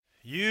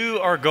You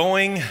are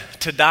going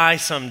to die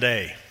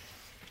someday.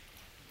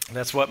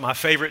 That's what my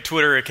favorite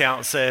Twitter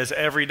account says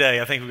every day.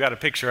 I think we've got a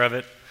picture of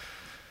it.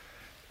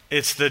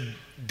 It's the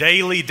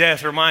daily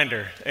death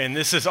reminder, and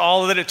this is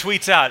all that it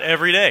tweets out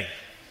every day.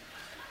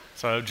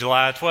 So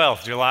July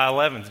 12th, July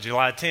 11th,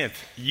 July 10th,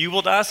 you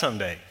will die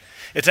someday.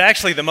 It's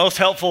actually the most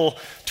helpful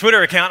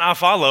Twitter account I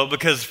follow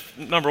because,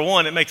 number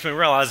one, it makes me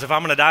realize if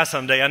I'm going to die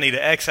someday, I need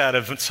to X out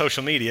of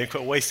social media and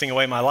quit wasting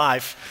away my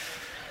life.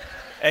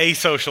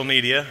 Social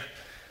media.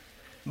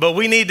 But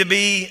we need to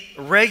be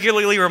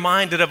regularly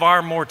reminded of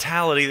our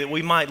mortality, that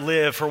we might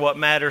live for what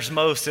matters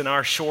most in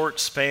our short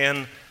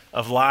span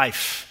of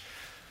life.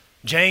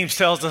 James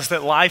tells us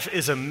that life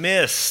is a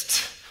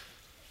mist,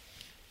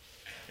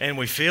 and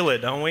we feel it,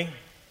 don't we?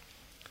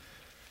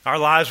 Our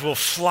lives will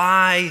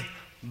fly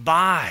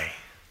by.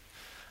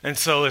 And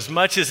so as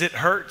much as it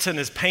hurts and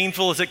as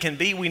painful as it can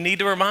be, we need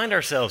to remind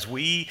ourselves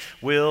we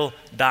will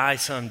die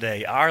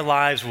someday. Our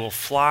lives will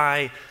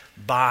fly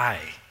by.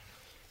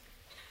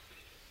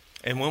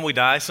 And when we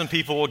die, some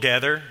people will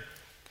gather,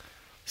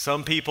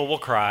 some people will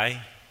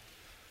cry,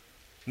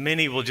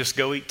 many will just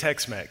go eat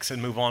Tex-Mex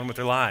and move on with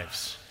their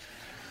lives.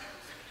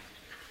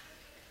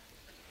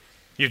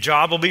 Your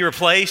job will be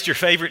replaced, your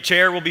favorite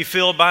chair will be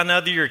filled by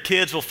another, your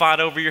kids will fight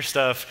over your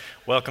stuff.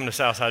 Welcome to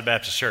Southside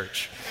Baptist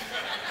Church.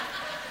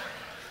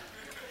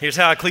 Here's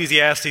how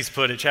Ecclesiastes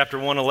put it, chapter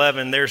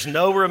 1:11. There's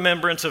no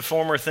remembrance of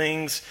former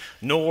things,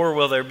 nor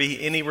will there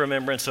be any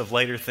remembrance of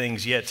later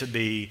things yet to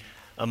be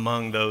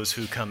among those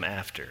who come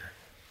after.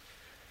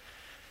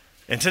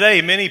 And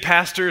today, many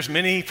pastors,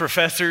 many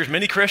professors,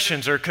 many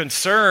Christians are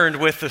concerned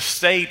with the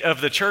state of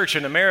the church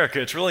in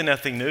America. It's really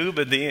nothing new,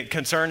 but the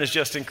concern has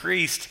just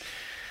increased.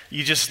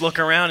 You just look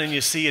around and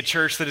you see a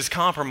church that is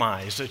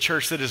compromised, a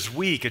church that is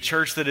weak, a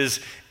church that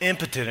is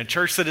impotent, a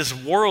church that is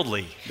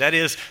worldly, that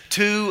is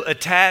too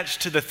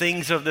attached to the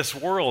things of this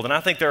world. And I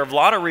think there are a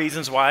lot of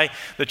reasons why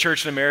the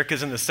church in America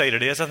is in the state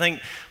it is. I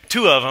think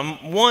two of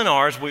them. One,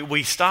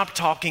 we stopped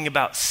talking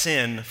about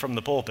sin from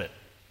the pulpit.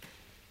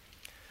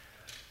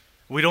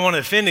 We don't want to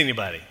offend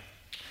anybody.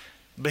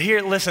 But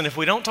here, listen, if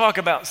we don't talk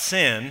about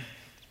sin,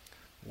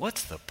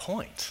 what's the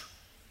point?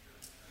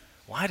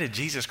 Why did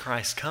Jesus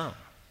Christ come?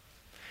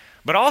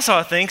 But also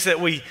I think that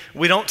we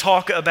don't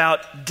talk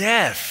about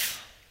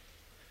death.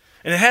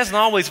 And it hasn't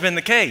always been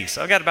the case.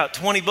 I've got about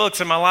 20 books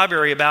in my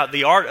library about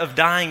the art of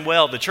dying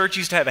well. The church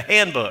used to have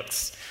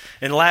handbooks.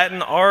 In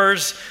Latin,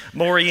 ars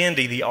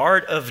moriendi, the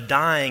art of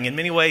dying. In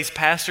many ways,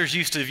 pastors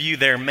used to view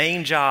their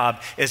main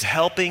job as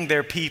helping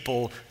their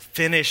people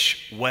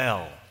finish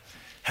well,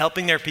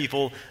 helping their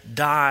people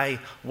die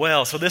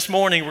well. So this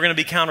morning, we're going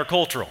to be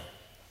countercultural.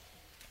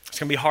 It's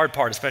going to be a hard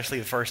part, especially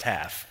the first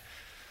half.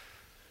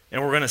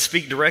 And we're going to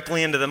speak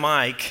directly into the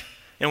mic.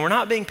 And we're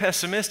not being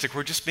pessimistic,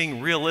 we're just being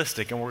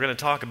realistic, and we're going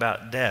to talk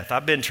about death.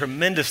 I've been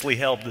tremendously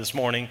helped this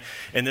morning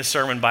in this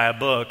sermon by a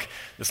book.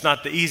 It's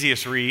not the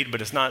easiest read,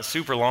 but it's not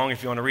super long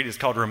if you want to read it. It's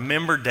called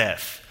Remember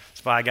Death. It's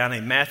by a guy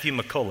named Matthew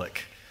McCulloch.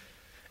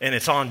 And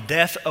it's on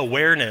death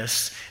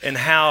awareness and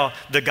how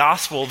the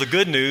gospel, the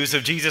good news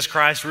of Jesus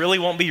Christ, really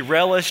won't be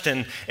relished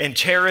and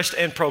cherished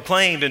and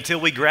proclaimed until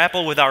we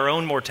grapple with our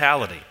own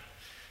mortality.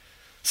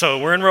 So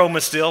we're in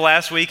Romans still.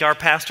 Last week, our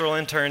pastoral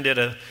intern did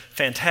a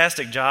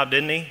fantastic job,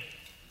 didn't he?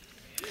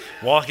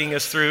 Walking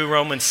us through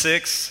Romans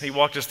 6. He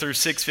walked us through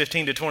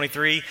 6:15 to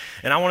 23.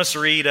 And I want us to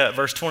read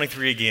verse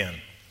 23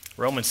 again.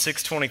 Romans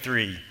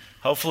 6:23.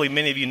 Hopefully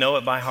many of you know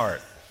it by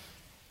heart.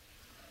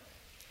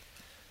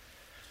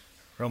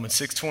 Romans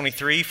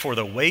 6:23. For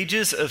the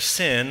wages of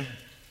sin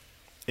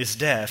is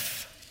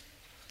death,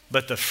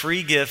 but the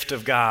free gift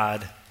of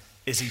God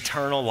is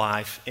eternal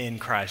life in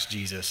Christ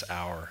Jesus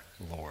our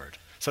Lord.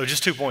 So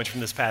just 2 points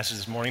from this passage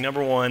this morning.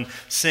 Number one,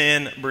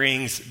 sin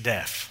brings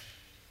death.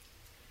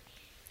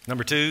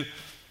 Number two,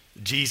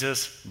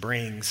 Jesus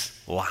brings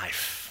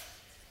life.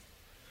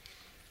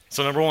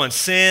 So number one,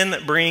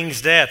 sin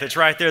brings death. It's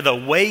right there. The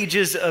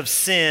wages of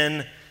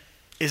sin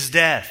is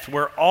death.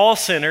 We're all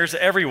sinners,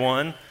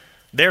 everyone.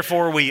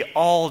 Therefore, we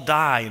all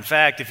die. In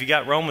fact, if you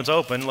got Romans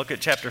open, look at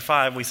chapter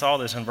 5. We saw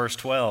this in verse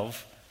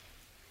 12.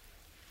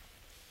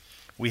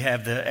 We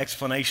have the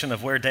explanation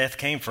of where death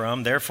came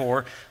from.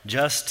 Therefore,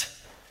 just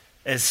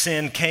as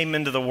sin came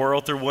into the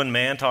world through one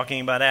man,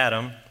 talking about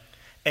Adam,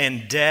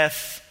 and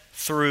death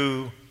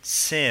through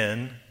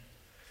sin,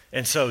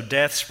 and so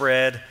death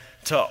spread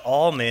to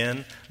all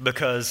men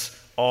because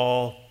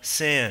all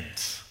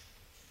sinned.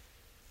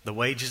 The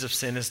wages of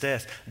sin is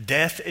death.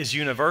 Death is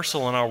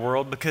universal in our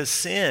world because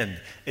sin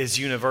is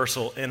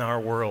universal in our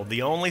world.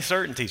 The only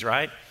certainties,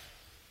 right?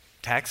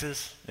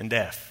 Taxes and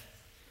death.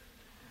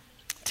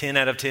 10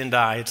 out of 10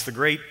 die. It's the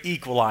great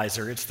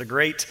equalizer. It's the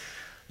great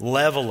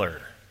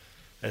leveler.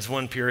 As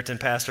one Puritan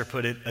pastor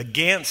put it,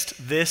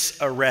 against this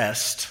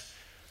arrest,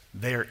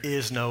 there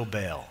is no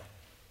bail.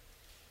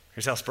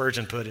 Here's how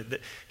Spurgeon put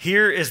it.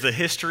 Here is the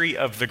history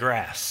of the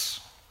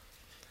grass.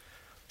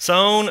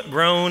 Sown,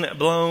 grown,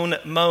 blown,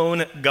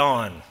 mown,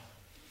 gone.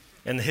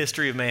 And the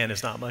history of man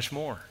is not much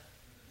more.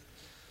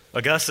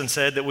 Augustine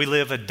said that we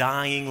live a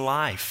dying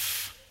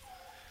life.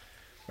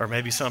 Or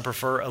maybe some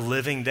prefer a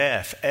living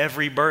death.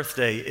 Every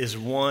birthday is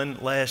one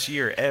less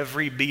year.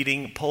 Every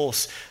beating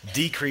pulse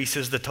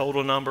decreases the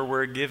total number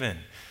we're given.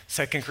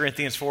 2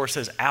 Corinthians 4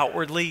 says,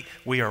 outwardly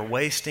we are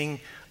wasting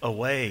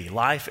away.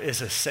 Life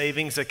is a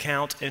savings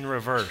account in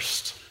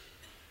reversed.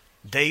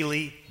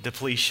 Daily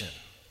depletion.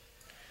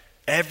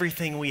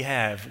 Everything we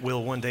have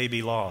will one day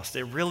be lost.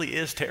 It really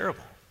is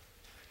terrible.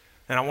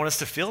 And I want us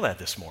to feel that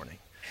this morning.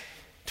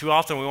 Too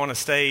often we want to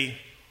stay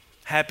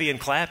happy and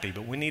clappy,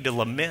 but we need to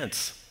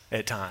lament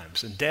at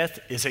times. And death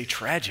is a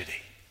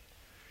tragedy.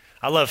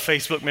 I love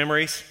Facebook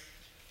Memories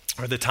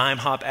or the Time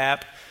Hop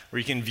app where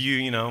you can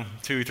view,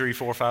 2, 3,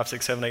 4, 5,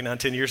 6, 7, 8, 9,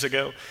 10 years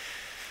ago.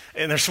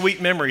 And they're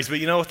sweet memories, but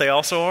you know what they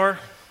also are?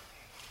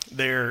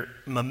 They're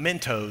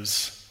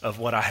mementos of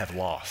what I have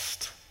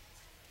lost.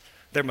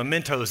 They're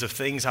mementos of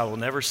things I will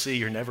never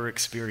see or never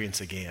experience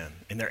again.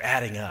 And they're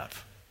adding up.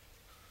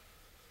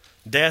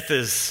 Death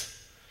is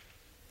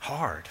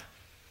hard.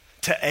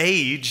 To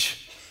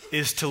age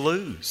is to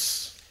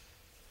lose.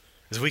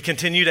 As we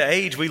continue to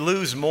age, we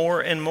lose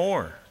more and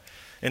more.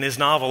 In his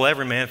novel,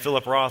 Everyman,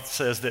 Philip Roth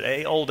says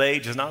that old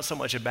age is not so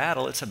much a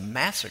battle, it's a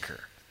massacre.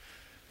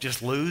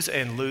 Just lose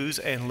and lose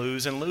and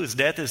lose and lose.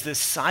 Death is this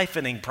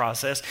siphoning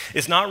process.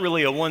 It's not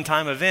really a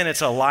one-time event,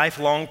 it's a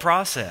lifelong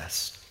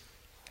process.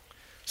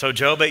 So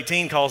Job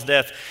 18 calls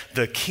death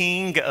the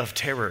king of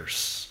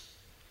terrors.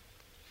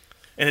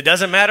 And it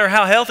doesn't matter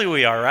how healthy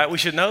we are, right? We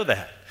should know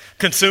that.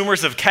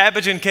 Consumers of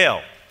cabbage and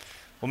kale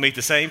will meet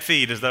the same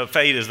fate as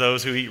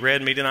those who eat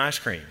red meat and ice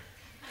cream.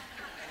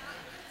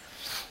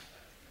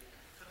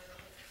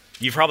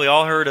 You've probably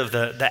all heard of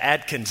the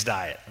Atkins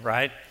diet,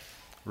 right?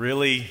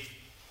 Really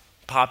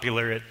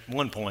popular at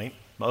one point,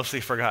 mostly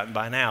forgotten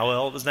by now.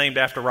 Well, it was named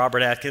after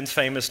Robert Atkins,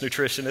 famous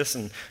nutritionist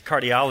and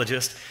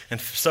cardiologist, and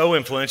so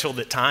influential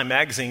that Time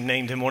magazine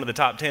named him one of the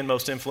top 10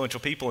 most influential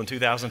people in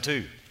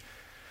 2002.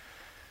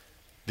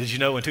 Did you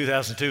know in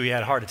 2002 he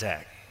had a heart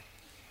attack?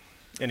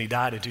 And he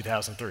died in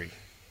 2003.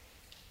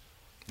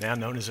 Now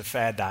known as a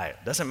fad diet.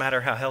 Doesn't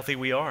matter how healthy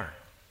we are.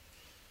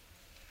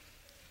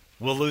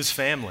 We'll lose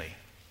family.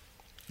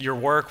 Your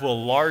work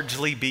will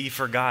largely be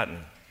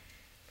forgotten.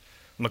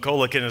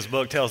 McCulloch in his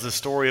book tells the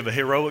story of a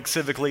heroic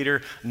civic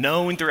leader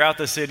known throughout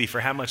the city for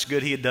how much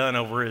good he had done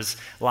over his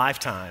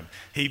lifetime.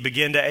 He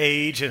began to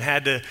age and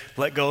had to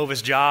let go of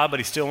his job, but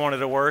he still wanted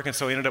to work, and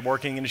so he ended up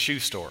working in a shoe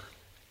store.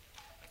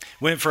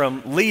 Went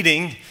from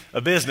leading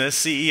a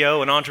business,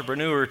 CEO and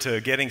entrepreneur,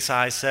 to getting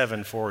size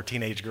 7 for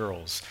teenage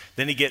girls.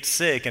 Then he gets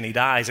sick and he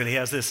dies, and he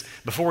has this,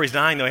 before he's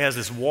dying though, he has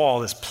this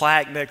wall, this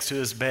plaque next to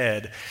his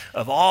bed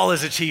of all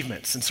his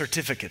achievements and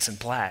certificates and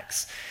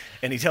plaques.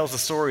 And he tells the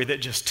story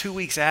that just 2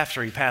 weeks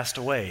after he passed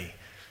away, he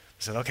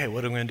said, okay,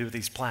 what are we going to do with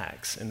these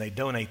plaques? And they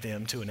donate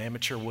them to an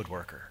amateur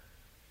woodworker.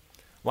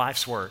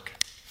 Life's work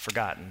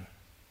forgotten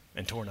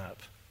and torn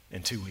up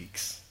in 2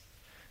 weeks.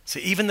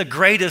 See, even the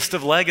greatest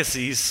of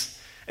legacies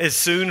is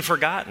soon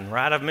forgotten,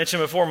 right? I've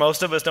mentioned before,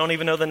 most of us don't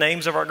even know the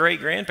names of our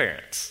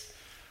great-grandparents.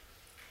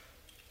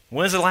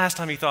 When's the last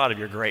time you thought of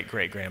your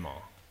great-great-grandma?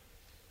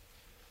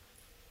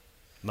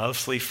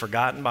 Mostly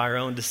forgotten by our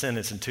own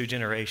descendants in 2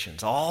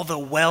 generations. All the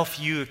wealth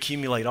you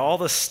accumulate, all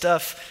the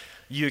stuff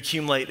you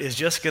accumulate is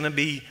just going to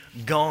be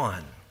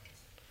gone.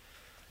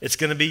 It's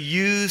going to be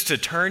used to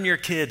turn your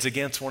kids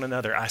against one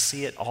another. I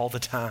see it all the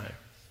time.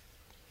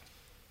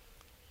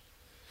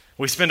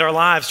 We spend our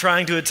lives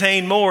trying to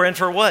attain more, and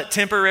for what?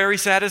 Temporary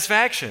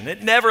satisfaction.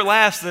 It never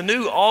lasts. The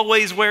new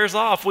always wears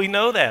off. We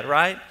know that,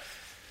 right?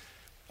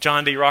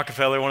 John D.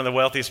 Rockefeller, one of the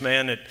wealthiest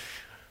men that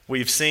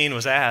we've seen,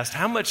 was asked,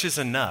 how much is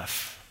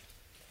enough?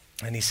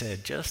 And he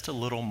said, just a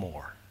little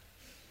more.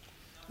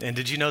 And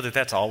did you know that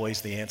that's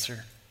always the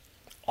answer?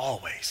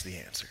 Always the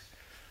answer.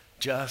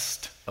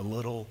 Just a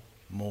little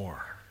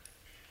more.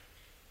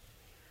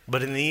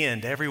 But in the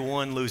end,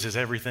 everyone loses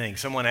everything.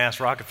 Someone asked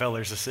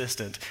Rockefeller's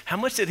assistant, how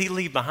much did he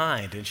leave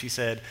behind? And she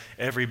said,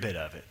 every bit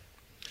of it.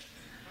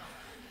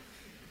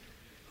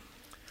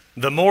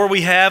 The more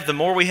we have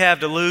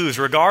to lose.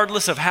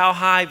 Regardless of how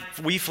high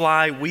we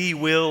fly, we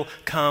will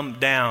come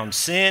down.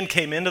 Sin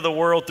came into the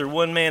world through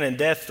one man and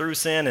death through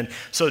sin. And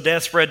so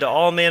death spread to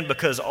all men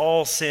because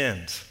all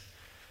sinned.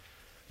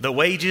 The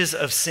wages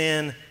of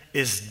sin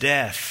is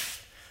death.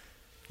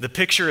 The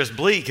picture is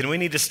bleak and we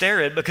need to stare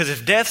at it because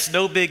if death's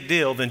no big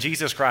deal, then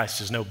Jesus Christ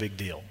is no big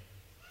deal.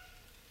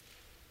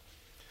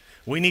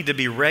 We need to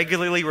be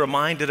regularly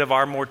reminded of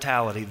our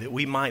mortality that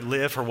we might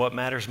live for what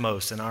matters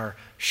most in our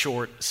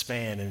short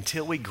span.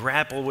 Until we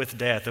grapple with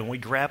death and we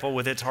grapple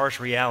with its harsh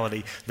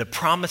reality, the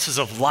promises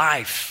of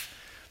life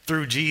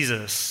through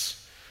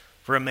Jesus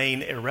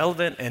remain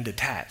irrelevant and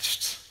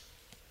detached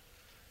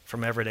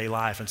from everyday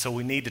life. And so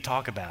we need to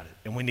talk about it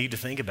and we need to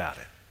think about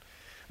it.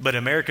 But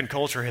American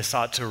culture has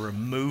sought to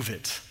remove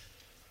it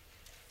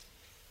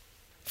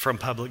from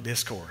public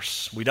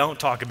discourse. We don't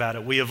talk about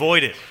it. We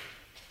avoid it.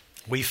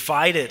 We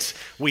fight it.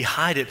 We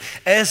hide it,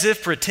 as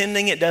if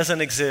pretending it doesn't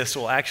exist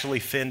will actually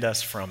fend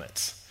us from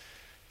it.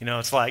 You know,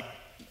 it's like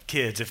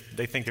kids. If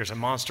they think there's a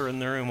monster in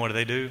the room, what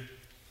do?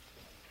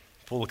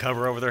 Pull the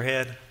cover over their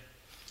head.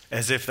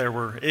 as if there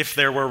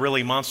were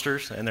really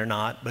monsters, and they're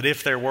not, but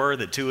if there were,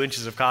 that 2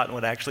 inches of cotton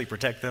would actually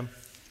protect them.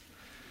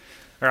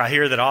 Or I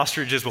hear that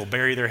ostriches will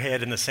bury their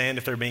head in the sand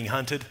if they're being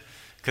hunted,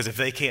 because if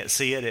they can't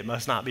see it, it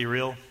must not be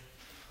real.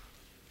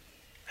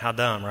 How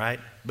dumb, right?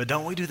 But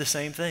don't we do the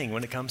same thing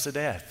when it comes to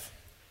death?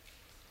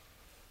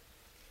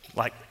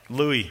 Like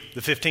Louis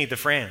XV of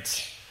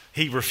France,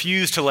 he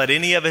refused to let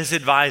any of his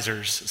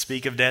advisors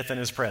speak of death in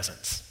his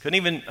presence. Couldn't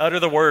even utter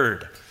the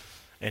word.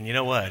 And you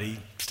know what? He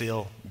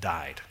still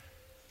died.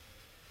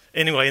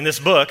 Anyway, in this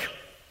book,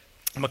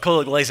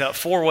 McCulloch lays out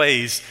 4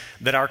 ways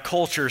that our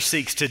culture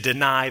seeks to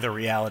deny the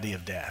reality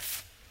of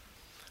death.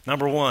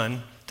 Number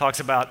 1 talks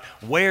about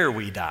where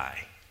we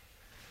die.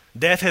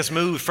 Death has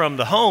moved from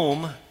the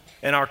home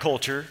in our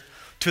culture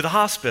to the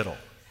hospital.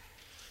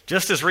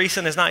 Just as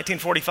recent as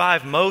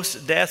 1945,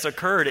 most deaths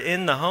occurred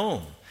in the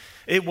home.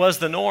 It was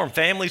the norm.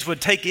 Families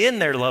would take in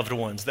their loved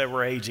ones that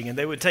were aging, and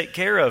they would take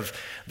care of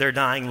their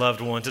dying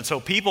loved ones. And so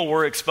people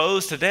were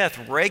exposed to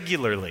death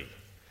regularly.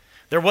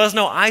 There was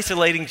no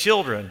isolating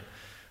children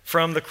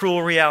from the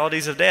cruel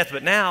realities of death.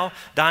 But now,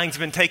 dying's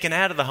been taken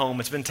out of the home.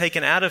 It's been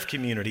taken out of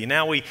community.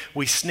 Now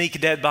we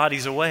sneak dead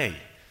bodies away.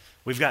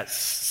 We've got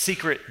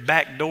secret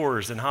back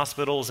doors in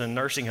hospitals and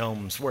nursing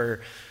homes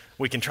where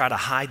we can try to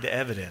hide the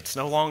evidence.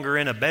 No longer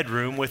in a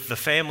bedroom with the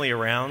family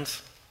around.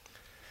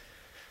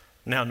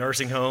 Now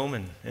nursing home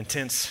and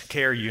intense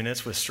care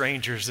units with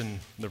strangers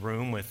in the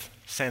room with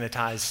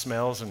sanitized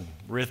smells and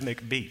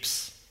rhythmic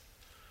beeps.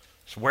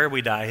 So where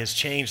we die has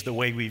changed the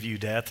way we view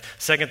death.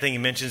 Second thing he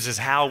mentions is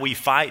how we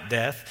fight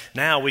death.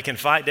 Now we can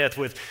fight death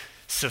with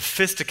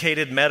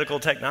sophisticated medical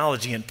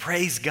technology, and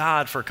praise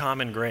God for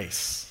common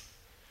grace.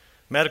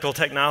 Medical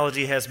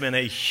technology has been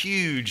a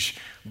huge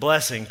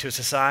blessing to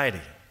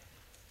society.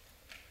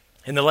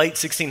 In the late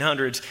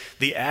 1600s,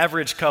 the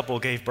average couple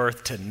gave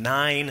birth to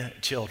 9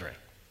 children.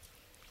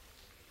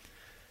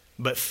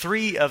 But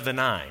 3 of the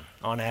 9,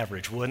 on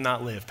average, would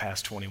not live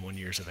past 21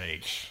 years of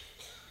age.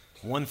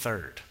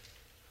 1/3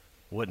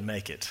 wouldn't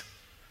make it.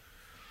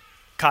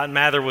 Cotton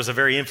Mather was a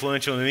very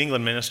influential New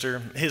England minister.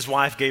 His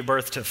wife gave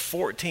birth to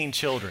 14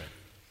 children,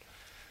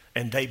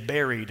 and they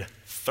buried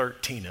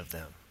 13 of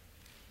them.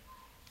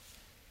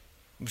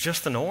 It was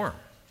just the norm.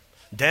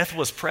 Death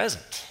was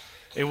present.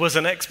 It was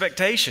an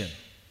expectation.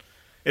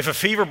 If a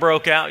fever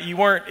broke out, you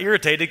weren't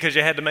irritated because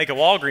you had to make a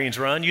Walgreens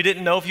run. You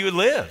didn't know if you would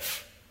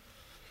live.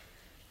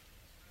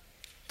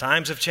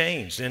 Times have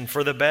changed, and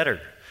for the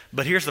better.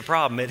 But here's the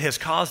problem. It has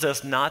caused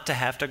us not to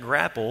have to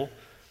grapple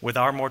with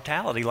our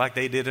mortality like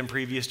they did in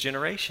previous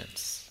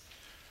generations.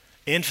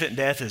 Infant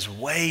death is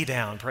way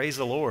down, praise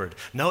the Lord.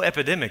 No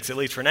epidemics, at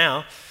least for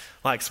now,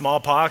 like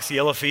smallpox,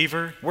 yellow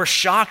fever. We're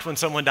shocked when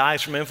someone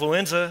dies from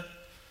influenza.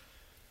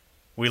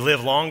 We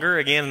live longer.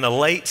 Again, in the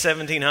late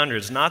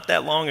 1700s, not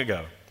that long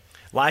ago,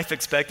 life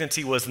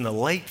expectancy was in the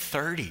late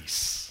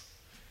 30s.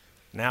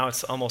 Now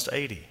it's almost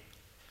 80.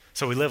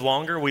 So we live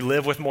longer. We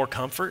live with more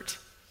comfort.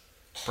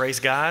 Praise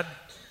God.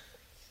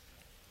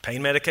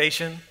 Pain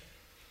medication,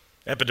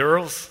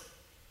 epidurals,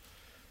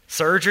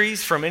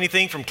 surgeries from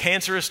anything from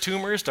cancerous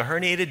tumors to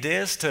herniated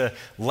discs to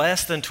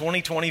less than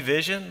 20/20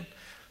 vision.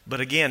 But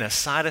again, a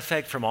side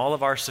effect from all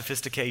of our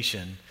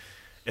sophistication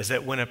is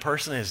that when a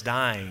person is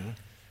dying,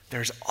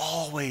 there's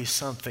always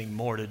something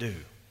more to do.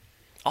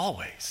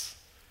 Always.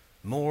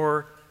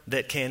 More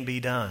that can be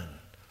done.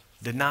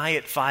 Deny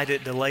it, fight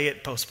it, delay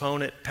it,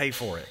 postpone it, pay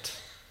for it.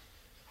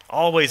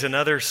 Always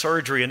another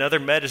surgery, another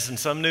medicine,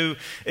 some new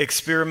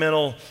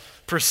experimental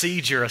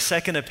procedure, a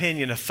second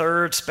opinion, a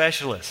third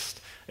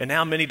specialist. And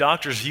now many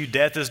doctors view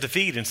death as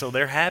defeat, and so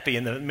they're happy,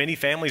 and many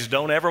families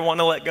don't ever want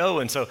to let go,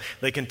 and so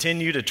they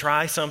continue to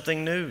try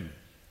something new.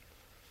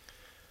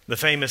 The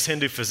famous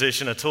Hindu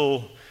physician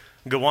Atul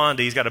Gawande,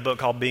 he's got a book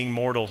called Being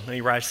Mortal, and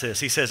he writes this.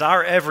 He says,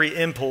 "Our every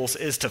impulse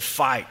is to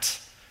fight,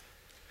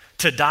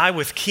 to die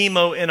with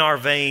chemo in our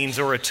veins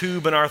or a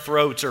tube in our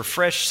throats or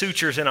fresh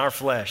sutures in our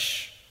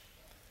flesh.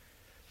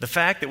 The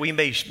fact that we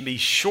may be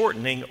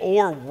shortening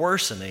or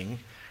worsening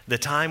the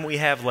time we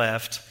have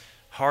left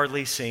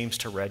hardly seems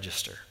to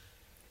register.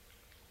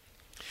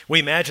 We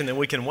imagine that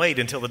we can wait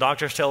until the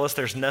doctors tell us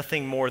there's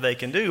nothing more they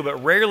can do, but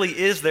rarely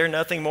is there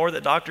nothing more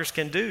that doctors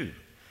can do.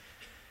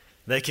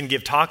 They can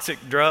give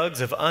toxic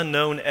drugs of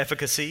unknown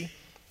efficacy,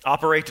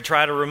 operate to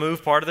try to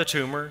remove part of the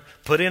tumor,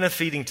 put in a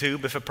feeding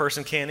tube if a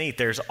person can't eat.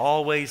 There's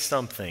always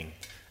something,"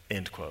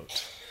 end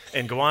quote.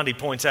 And Gawande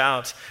points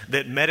out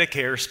that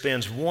Medicare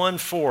spends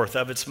 1/4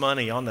 of its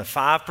money on the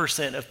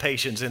 5% of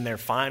patients in their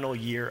final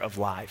year of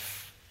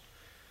life.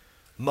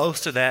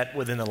 Most of that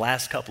within the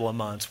last couple of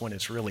months when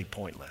it's really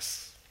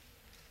pointless.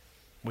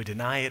 We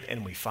deny it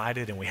and we fight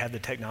it, and we have the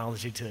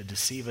technology to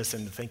deceive us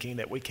into thinking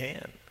that we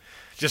can.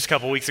 Just a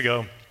couple weeks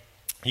ago,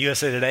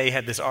 USA Today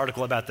had this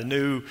article about the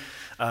new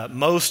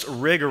most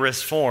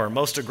rigorous form,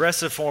 most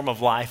aggressive form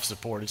of life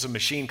support. It's a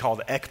machine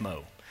called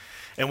ECMO.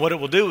 And what it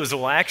will do is it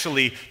will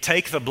actually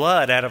take the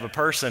blood out of a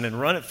person and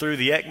run it through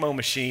the ECMO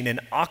machine and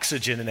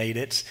oxygenate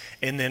it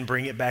and then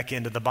bring it back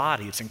into the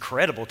body. It's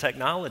incredible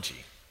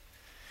technology.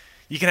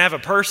 You can have a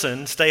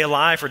person stay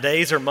alive for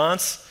days or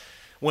months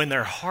when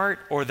their heart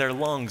or their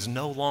lungs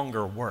no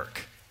longer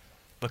work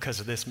because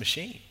of this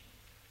machine.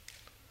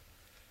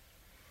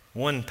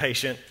 One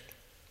patient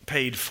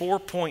paid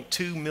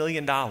 $4.2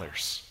 million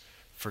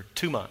for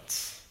 2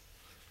 months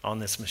on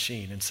this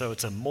machine. And so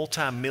it's a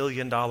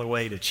multi-million-dollar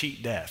way to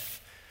cheat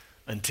death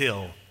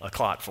until a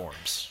clot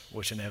forms,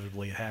 which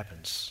inevitably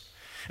happens.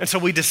 And so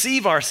we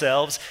deceive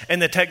ourselves,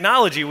 and the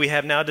technology we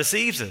have now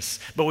deceives us.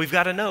 But we've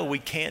got to know we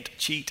can't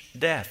cheat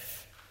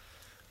death.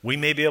 We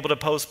may be able to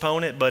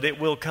postpone it, but it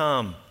will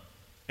come.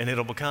 And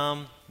it'll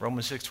become,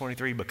 Romans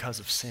 6:23, because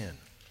of sin.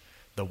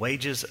 The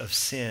wages of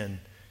sin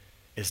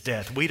is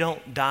death. We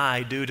don't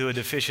die due to a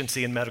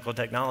deficiency in medical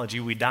technology.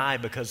 We die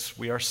because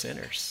we are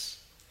sinners.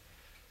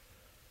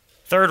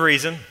 Third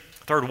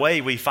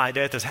way we fight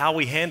death is how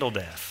we handle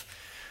death.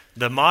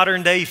 The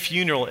modern day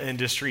funeral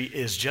industry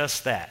is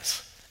just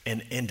that,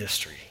 an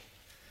industry.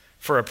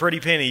 For a pretty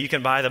penny, you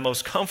can buy the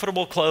most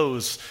comfortable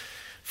clothes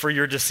for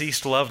your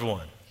deceased loved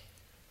one.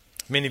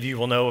 Many of you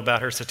will know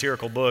about her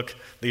satirical book,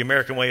 The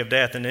American Way of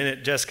Death, and in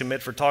it, Jessica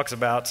Mitford talks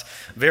about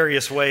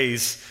various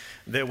ways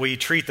that we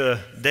treat the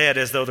dead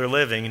as though they're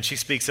living, and she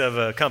speaks of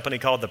a company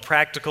called the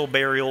Practical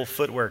Burial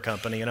Footwear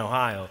Company in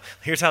Ohio.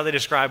 Here's how they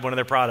describe one of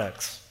their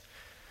products.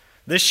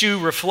 This shoe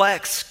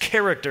reflects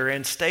character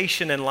and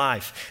station in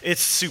life.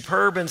 It's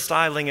superb in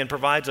styling and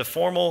provides a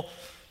formal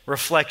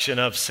reflection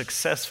of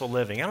successful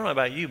living. I don't know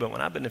about you, but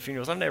when I've been to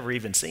funerals, I've never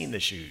even seen the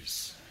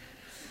shoes.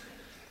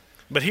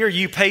 But here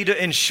you pay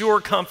to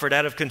ensure comfort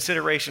out of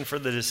consideration for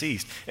the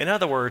deceased. In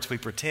other words, we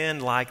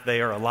pretend like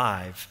they are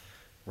alive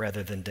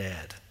rather than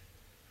dead.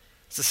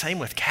 It's the same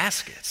with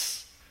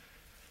caskets.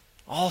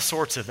 All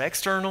sorts of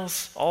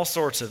externals, all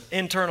sorts of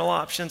internal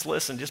options.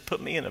 Listen, just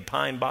put me in a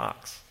pine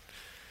box.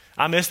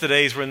 I miss the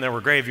days when there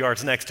were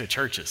graveyards next to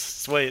churches.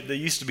 It's the way that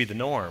used to be the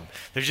norm.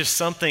 There's just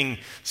something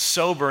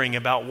sobering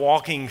about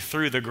walking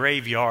through the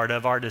graveyard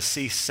of our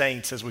deceased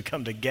saints as we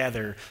come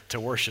together to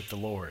worship the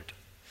Lord.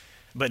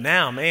 But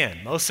now,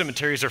 man, most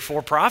cemeteries are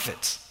for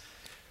profits.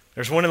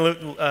 There's one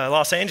in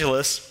Los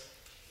Angeles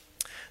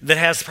that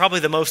has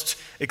probably the most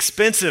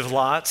expensive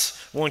lots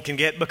one can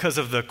get because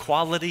of the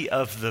quality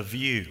of the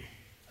view.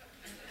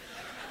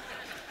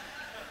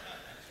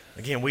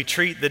 Again, we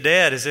treat the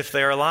dead as if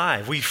they're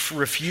alive. We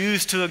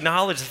refuse to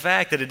acknowledge the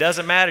fact that it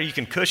doesn't matter. You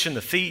can cushion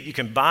the feet, you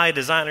can buy a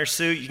designer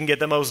suit, you can get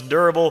the most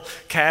durable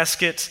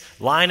caskets,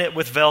 line it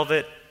with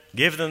velvet,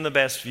 give them the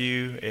best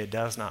view. It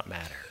does not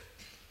matter.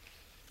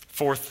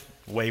 Fourth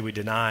way we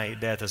deny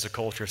death as a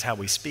culture is how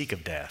we speak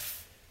of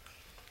death.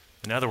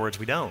 In other words,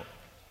 we don't.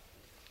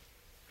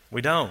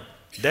 We don't.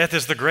 Death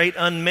is the great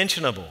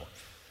unmentionable.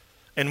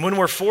 And when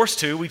we're forced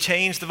to, we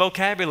change the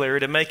vocabulary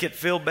to make it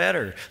feel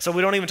better. So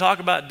we don't even talk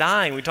about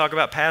dying, we talk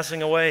about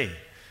passing away.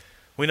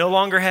 We no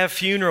longer have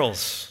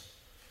funerals.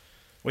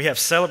 We have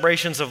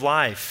celebrations of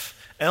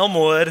life.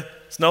 Elmwood,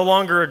 it's no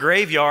longer a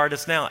graveyard,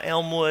 it's now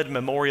Elmwood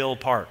Memorial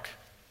Park.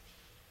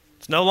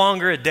 It's no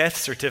longer a death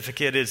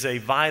certificate, it's a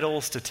vital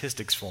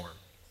statistics form.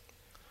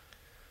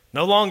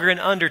 No longer an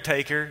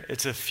undertaker,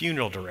 it's a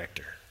funeral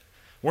director.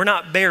 We're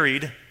not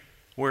buried,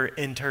 we're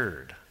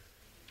interred.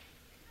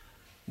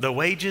 The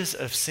wages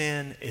of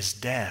sin is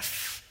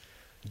death.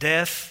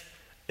 Death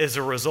is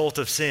a result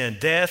of sin.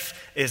 Death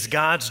is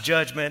God's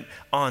judgment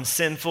on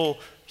sinful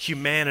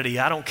humanity.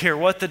 I don't care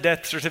what the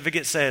death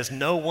certificate says,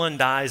 no one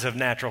dies of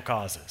natural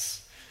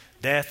causes.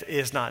 Death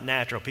is not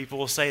natural. People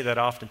will say that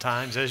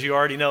oftentimes. As you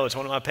already know, it's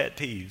one of my pet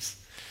peeves.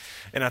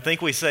 And I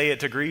think we say it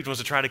to grieved ones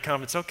to try to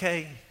come. It's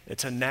okay.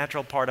 It's a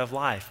natural part of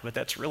life. But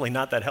that's really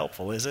not that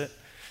helpful, is it?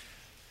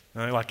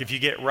 Like if you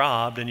get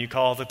robbed and you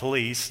call the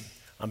police,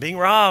 I'm being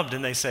robbed.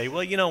 And they say,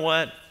 well, you know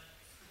what?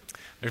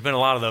 There's been a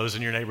lot of those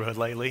in your neighborhood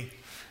lately.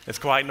 It's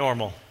quite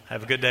normal.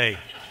 Have a good day.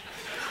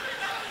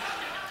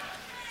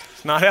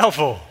 It's not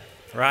helpful,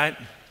 right?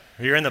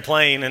 You're in the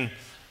plane and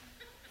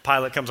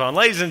pilot comes on.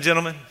 Ladies and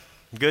gentlemen,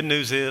 good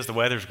news is the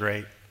weather's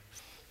great.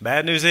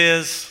 Bad news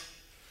is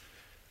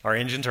our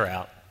engines are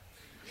out.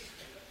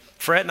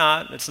 Fret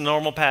not. It's a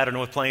normal pattern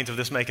with planes of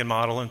this make and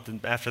model.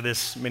 And after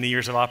this many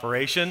years of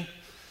operation,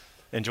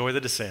 enjoy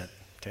the descent.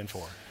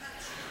 10-4.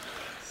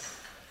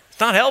 It's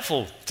not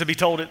helpful to be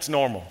told it's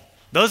normal.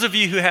 Those of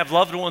you who have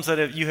loved ones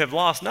that you have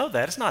lost know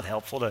that. It's not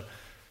helpful to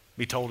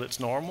be told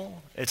it's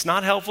normal. It's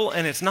not helpful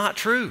and it's not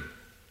true.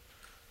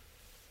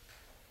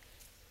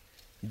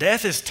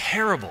 Death is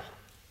terrible.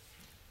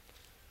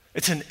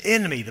 It's an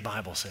enemy, the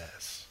Bible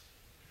says.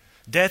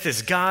 Death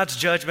is God's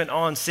judgment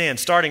on sin.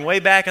 Starting way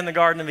back in the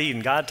Garden of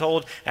Eden, God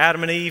told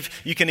Adam and Eve,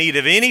 you can eat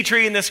of any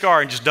tree in this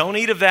garden, just don't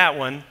eat of that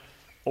one,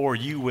 or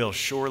you will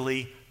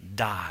surely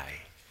die.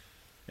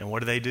 And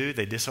what do?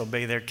 They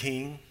disobey their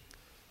king.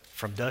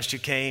 From dust you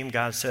came,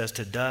 God says,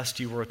 to dust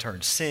you will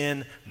return.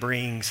 Sin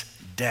brings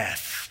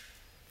death.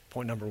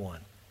 Point number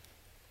one.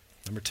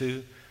 Number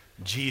two,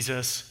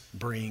 Jesus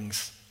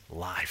brings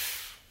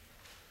life.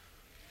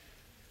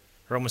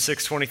 Romans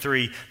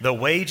 6:23, the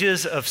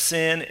wages of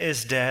sin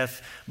is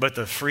death, but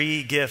the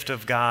free gift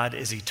of God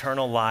is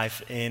eternal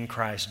life in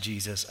Christ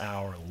Jesus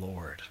our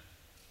Lord.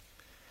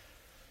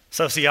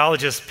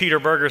 Sociologist Peter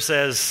Berger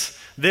says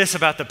this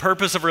about the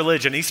purpose of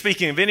religion. He's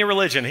speaking of any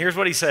religion. Here's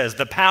what he says.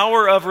 The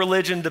power of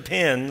religion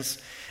depends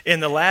in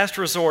the last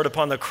resort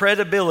upon the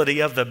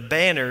credibility of the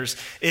banners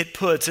it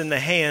puts in the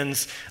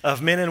hands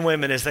of men and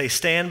women as they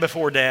stand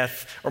before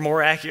death, or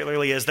more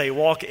accurately, as they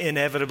walk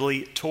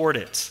inevitably toward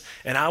it.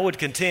 And I would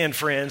contend,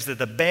 friends, that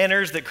the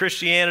banners that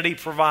Christianity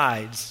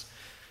provides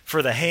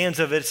for the hands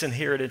of its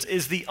inheritance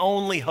is the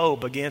only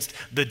hope against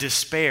the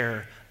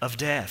despair of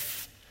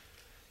death.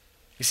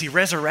 You see,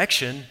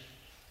 resurrection,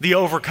 the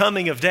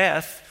overcoming of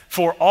death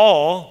for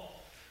all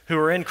who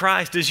are in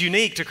Christ, is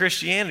unique to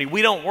Christianity.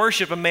 We don't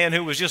worship a man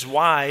who was just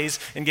wise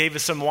and gave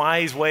us some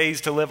wise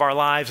ways to live our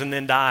lives and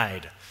then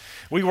died.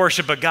 We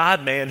worship a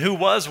God-man who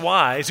was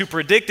wise, who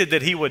predicted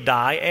that he would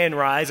die and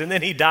rise, and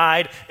then he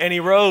died and he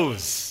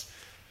rose.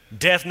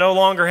 Death no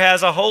longer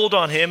has a hold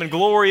on him, and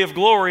glory of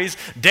glories,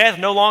 death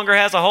no longer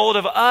has a hold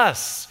of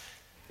us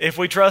if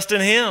we trust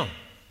in him.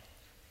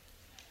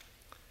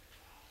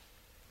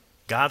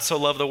 God so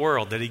loved the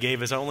world that he gave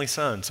his only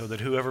son so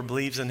that whoever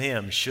believes in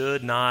him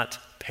should not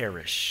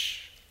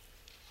perish,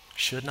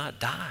 should not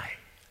die.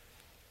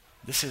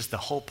 This is the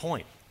whole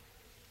point.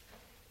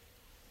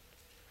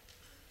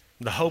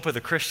 The hope of the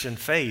Christian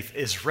faith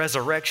is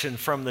resurrection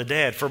from the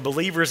dead. For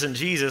believers in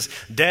Jesus,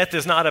 death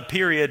is not a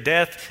period.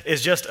 Death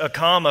is just a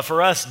comma.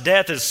 For us,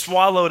 death is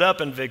swallowed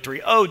up in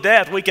victory. Oh,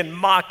 death, we can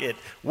mock it.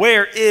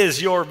 Where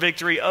is your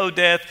victory? Oh,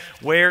 death,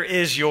 where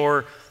is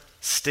your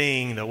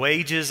sting? The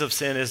wages of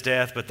sin is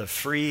death, but the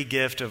free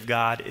gift of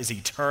God is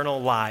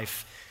eternal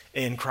life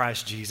in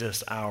Christ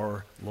Jesus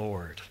our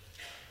Lord.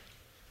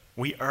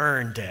 We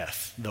earn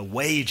death, the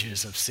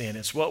wages of sin.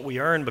 It's what we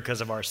earn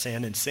because of our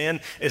sin, and sin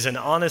is an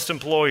honest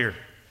employer.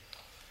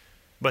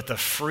 But the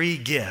free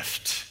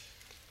gift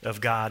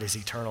of God is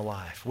eternal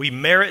life. We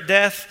merit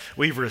death,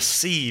 we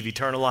receive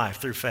eternal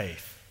life through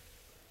faith.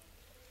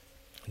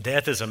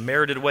 Death is a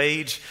merited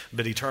wage,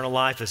 but eternal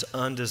life is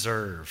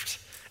undeserved.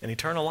 And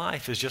eternal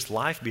life is just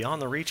life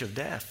beyond the reach of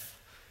death.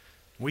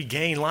 We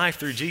gain life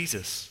through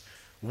Jesus.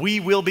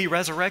 We will be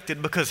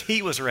resurrected because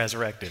he was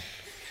resurrected.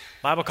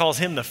 The Bible calls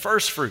him the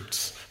first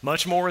fruits.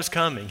 Much more is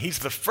coming. He's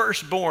the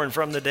firstborn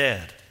from the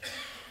dead.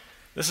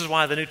 This is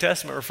why the New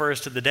Testament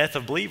refers to the death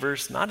of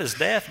believers not as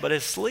death, but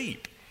as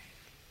sleep.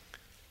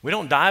 We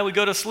don't die, we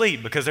go to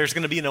sleep because there's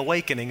going to be an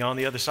awakening on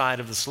the other side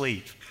of the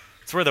sleep.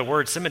 It's where the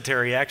word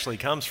cemetery actually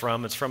comes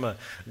from. It's from a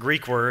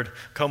Greek word,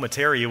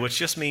 komateria, which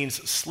just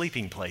means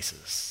sleeping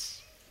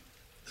places.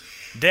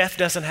 Death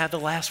doesn't have the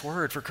last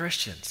word for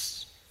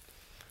Christians.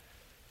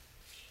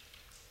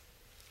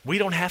 We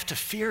don't have to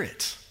fear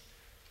it.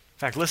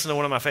 In fact, listen to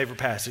one of my favorite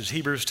passages,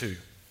 Hebrews 2.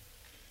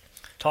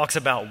 Talks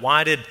about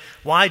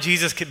why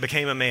Jesus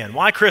became a man.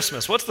 Why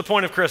Christmas? What's the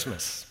point of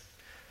Christmas?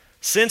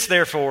 Since,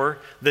 therefore,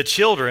 the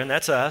children,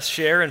 that's us,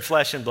 share in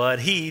flesh and blood,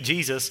 he,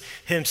 Jesus,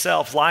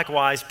 himself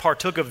likewise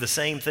partook of the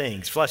same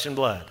things, flesh and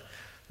blood.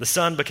 The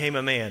Son became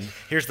a man.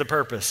 Here's the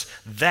purpose.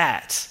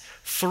 That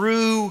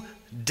through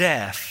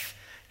death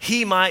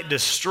he might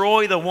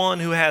destroy the one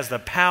who has the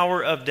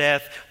power of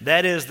death,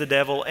 that is the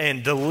devil,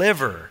 and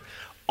deliver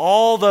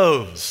all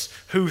those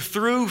who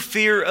through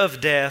fear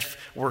of death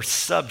were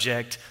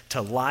subject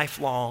to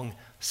lifelong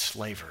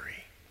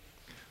slavery.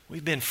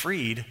 We've been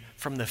freed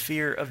from the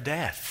fear of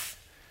death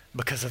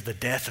because of the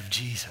death of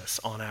Jesus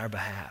on our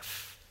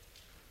behalf.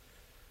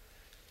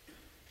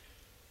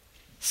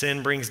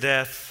 Sin brings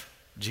death,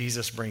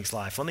 Jesus brings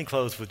life. Let me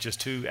close with just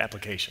two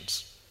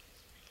applications.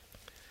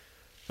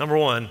 Number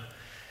one,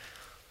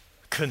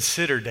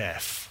 consider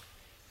death.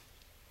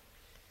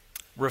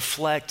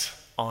 Reflect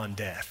on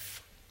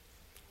death.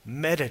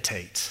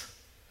 Meditate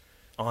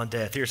on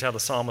death. Here's how the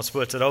psalmist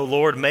puts it. Oh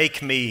Lord,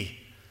 make me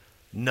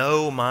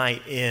know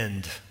my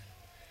end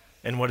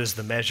and what is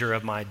the measure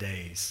of my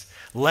days.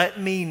 Let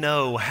me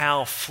know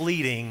how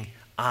fleeting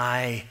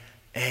I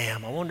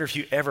am. I wonder if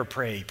you ever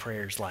pray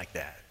prayers like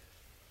that.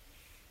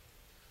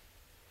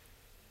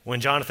 When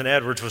Jonathan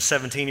Edwards was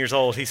 17 years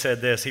old, he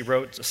said this. He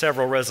wrote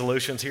several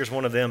resolutions. Here's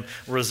one of them.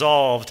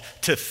 Resolved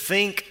to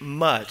think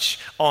much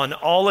on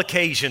all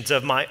occasions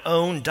of my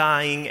own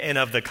dying and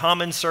of the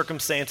common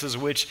circumstances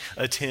which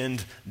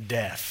attend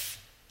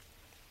death.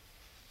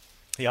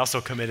 He also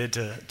committed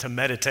to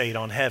meditate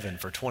on heaven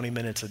for 20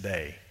 minutes a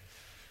day.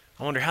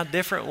 I wonder how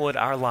different would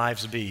our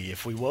lives be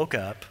if we woke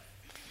up,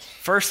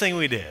 first thing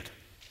we did.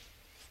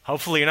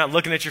 Hopefully you're not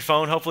looking at your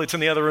phone. Hopefully it's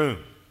in the other room.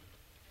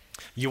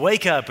 You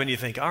wake up and you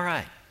think, all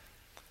right,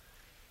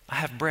 I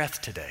have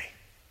breath today.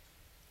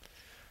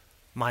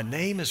 My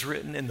name is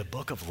written in the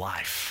book of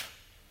life.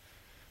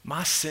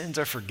 My sins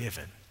are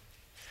forgiven.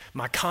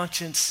 My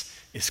conscience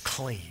is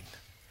clean.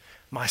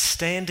 My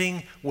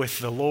standing with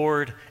the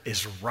Lord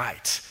is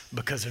right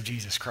because of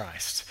Jesus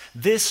Christ.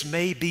 This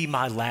may be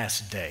my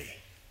last day.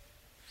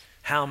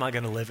 How am I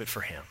going to live it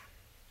for him?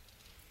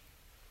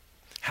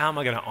 How am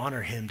I going to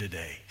honor him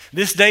today?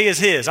 This day is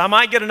his. I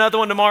might get another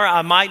one tomorrow.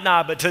 I might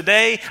not. But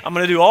today, I'm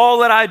going to do all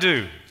that I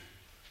do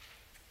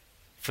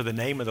for the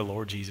name of the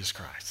Lord Jesus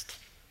Christ.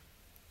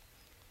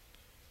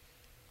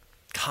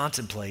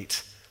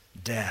 Contemplate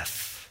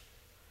death.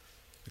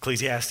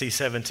 Ecclesiastes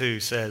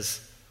 7:2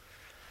 says,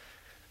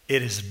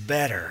 it is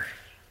better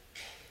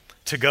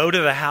to go to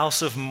the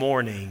house of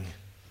mourning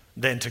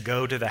than to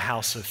go to the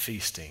house of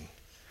feasting.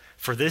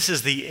 For this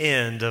is the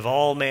end of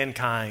all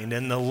mankind,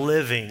 and the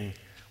living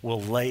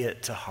will lay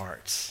it to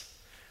hearts.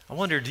 I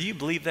wonder, do you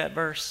believe that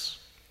verse?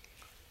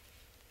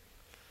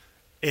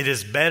 It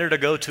is better to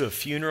go to a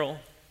funeral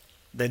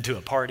than to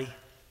a party.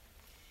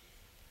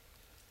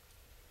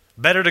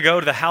 Better to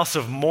go to the house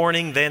of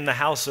mourning than the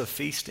house of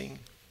feasting.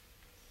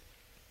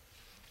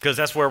 Because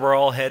that's where we're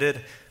all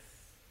headed,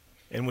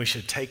 and we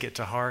should take it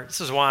to heart.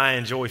 This is why I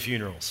enjoy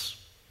funerals.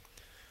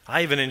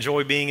 I even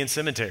enjoy being in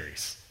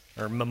cemeteries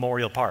or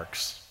memorial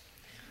parks.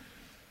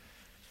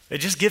 It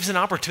just gives an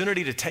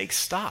opportunity to take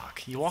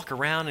stock. You walk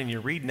around and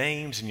you read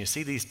names and you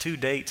see these 2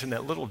 dates and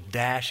that little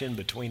dash in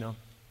between them.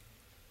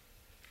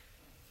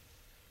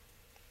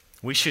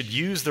 We should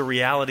use the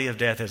reality of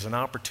death as an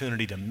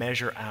opportunity to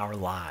measure our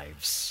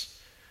lives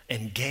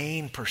and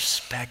gain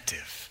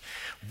perspective.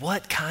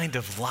 What kind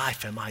of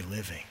life am I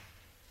living?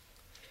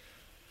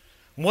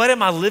 What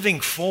am I living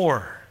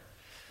for?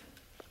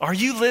 Are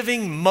you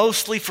living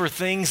mostly for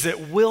things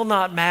that will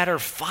not matter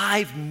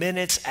 5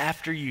 minutes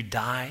after you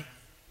die?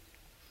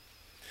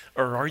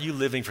 Or are you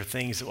living for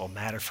things that will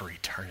matter for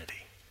eternity?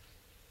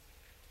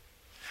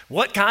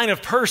 What kind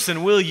of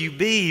person will you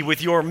be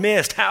with your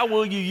mist? How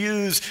will you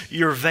use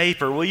your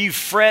vapor? Will you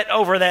fret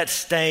over that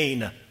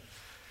stain?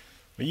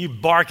 Will you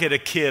bark at a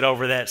kid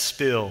over that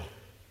spill?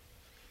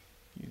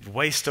 You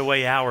waste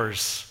away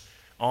hours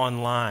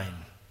online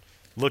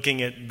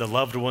looking at the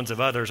loved ones of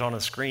others on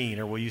a screen,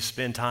 or will you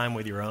spend time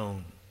with your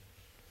own?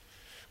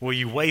 Will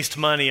you waste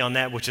money on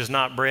that which is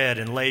not bread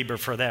and labor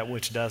for that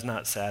which does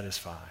not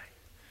satisfy?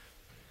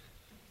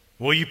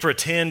 Will you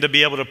pretend to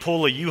be able to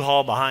pull a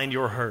U-Haul behind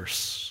your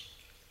hearse?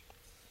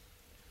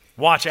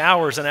 Watch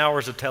hours and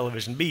hours of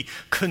television, be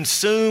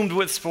consumed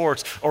with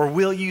sports, or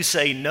will you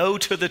say no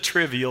to the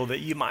trivial that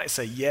you might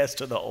say yes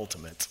to the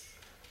ultimate?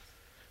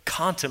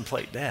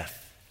 Contemplate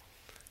death.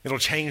 It'll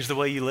change the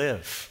way you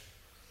live.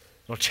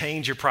 It'll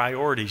change your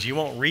priorities. You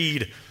won't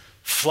read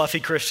fluffy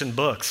Christian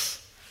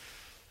books.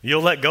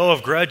 You'll let go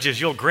of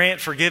grudges. You'll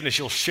grant forgiveness.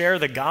 You'll share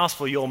the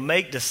gospel. You'll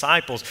make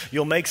disciples.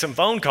 You'll make some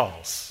phone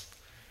calls.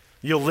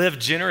 You'll live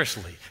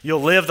generously.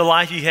 You'll live the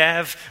life you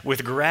have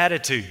with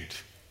gratitude.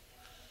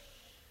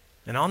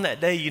 And on that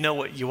day, you know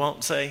what you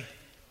won't say?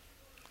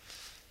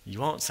 You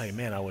won't say,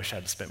 man, I wish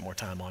I'd spent more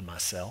time on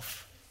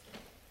myself.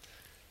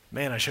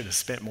 Man, I should have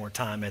spent more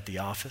time at the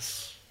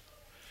office.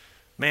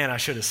 Man, I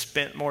should have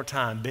spent more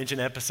time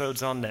binging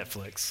episodes on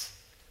Netflix.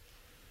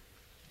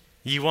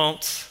 You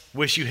won't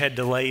wish you had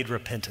delayed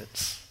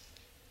repentance.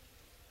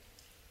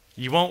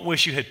 You won't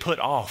wish you had put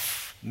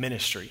off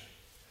ministry.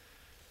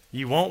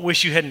 You won't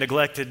wish you had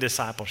neglected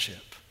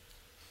discipleship.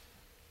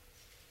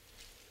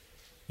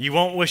 You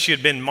won't wish you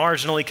had been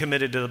marginally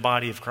committed to the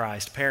body of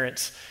Christ.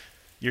 Parents,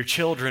 your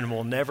children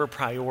will never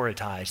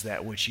prioritize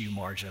that which you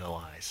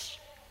marginalize.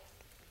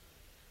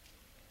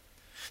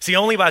 See,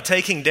 only by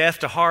taking death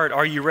to heart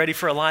are you ready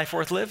for a life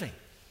worth living.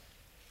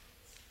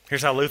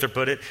 Here's how Luther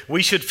put it.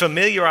 We should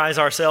familiarize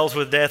ourselves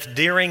with death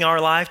during our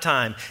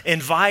lifetime,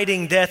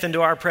 inviting death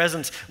into our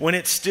presence when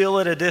it's still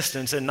at a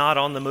distance and not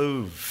on the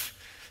move.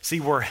 See,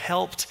 we're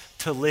helped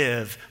to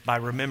live by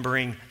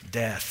remembering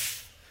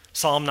death.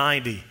 Psalm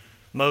 90,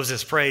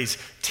 Moses prays,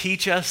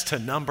 teach us to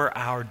number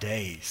our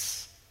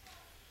days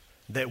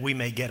that we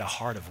may get a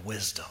heart of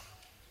wisdom.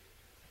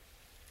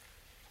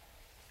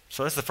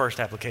 So that's the first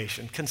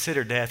application.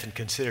 Consider death and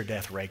consider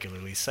death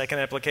regularly. Second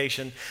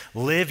application,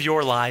 live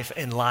your life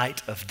in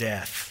light of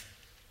death.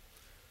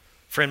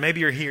 Friend,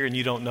 maybe you're here and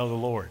you don't know the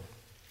Lord.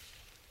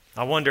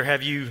 I wonder,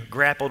 have you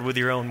grappled with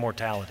your own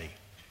mortality?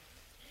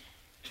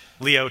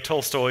 Leo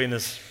Tolstoy, in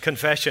his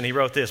confession, he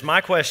wrote this,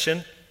 my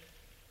question,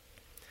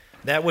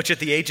 that which at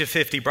the age of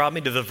 50 brought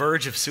me to the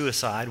verge of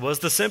suicide, was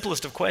the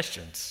simplest of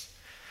questions,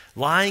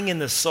 lying in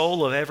the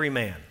soul of every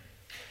man.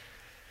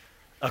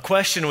 A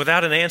question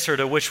without an answer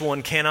to which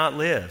one cannot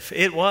live.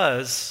 It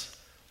was,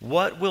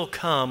 what will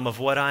come of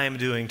what I am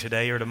doing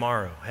today or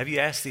tomorrow? Have you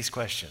asked these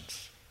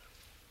questions?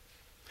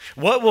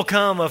 What will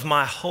come of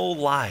my whole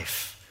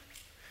life?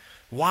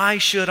 Why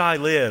should I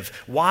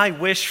live? Why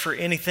wish for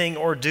anything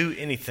or do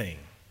anything?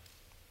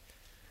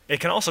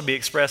 It can also be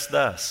expressed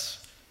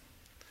thus.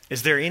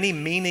 Is there any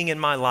meaning in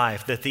my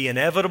life that the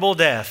inevitable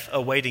death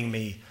awaiting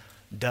me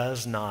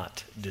does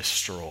not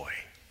destroy?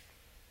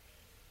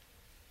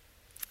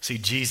 See,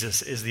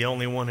 Jesus is the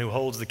only one who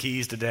holds the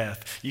keys to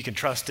death. You can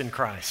trust in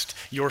Christ.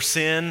 Your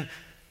sin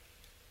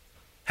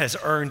has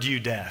earned you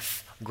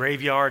death.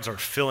 Graveyards are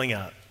filling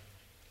up.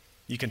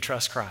 You can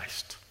trust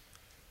Christ.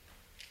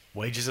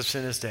 Wages of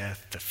sin is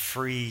death. The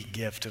free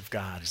gift of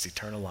God is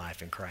eternal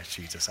life in Christ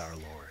Jesus our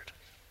Lord.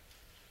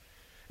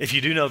 If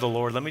you do know the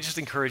Lord, let me just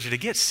encourage you to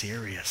get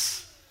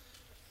serious.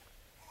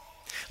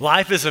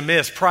 Life is a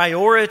mist.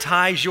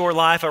 Prioritize your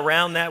life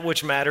around that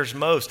which matters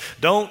most.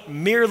 Don't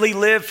merely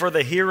live for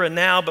the here and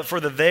now, but for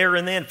the there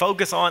and then.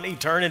 Focus on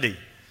eternity.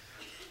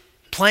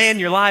 Plan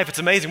your life. It's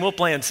amazing. We'll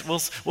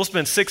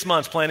spend 6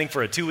 months planning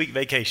for a 2-week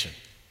vacation.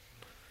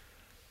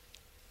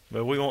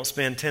 But we won't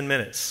spend 10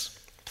 minutes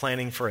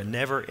planning for a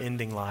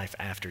never-ending life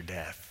after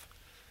death.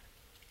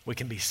 We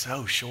can be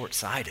so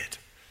short-sighted.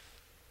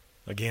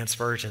 Again,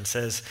 Spurgeon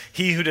says,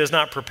 "He who does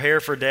not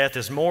prepare for death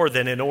is more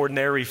than an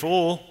ordinary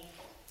fool.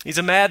 He's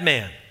a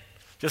madman."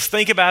 Just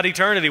think about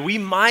eternity. We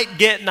might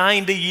get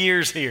 90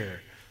 years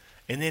here,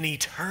 and then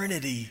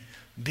eternity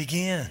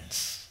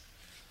begins.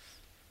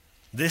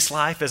 This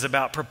life is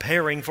about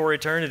preparing for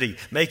eternity.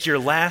 Make your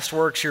last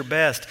works your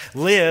best.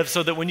 Live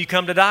so that when you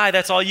come to die,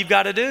 that's all you've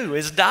got to do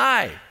is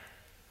die.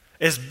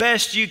 As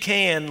best you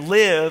can,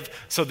 live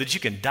so that you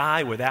can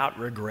die without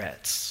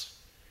regrets.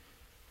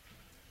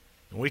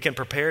 And we can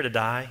prepare to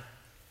die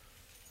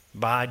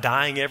by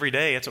dying every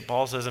day. That's what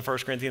Paul says in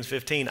 1 Corinthians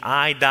 15.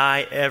 I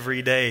die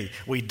every day.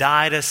 We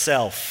die to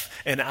self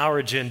and our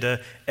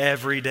agenda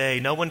every day.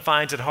 No one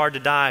finds it hard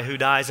to die who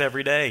dies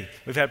every day.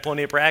 We've had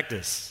plenty of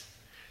practice.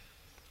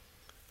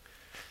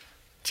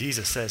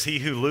 Jesus says, he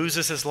who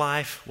loses his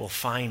life will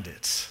find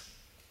it.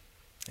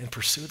 And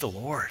pursue the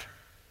Lord.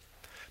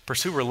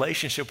 Pursue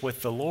relationship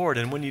with the Lord.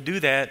 And when you do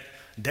that,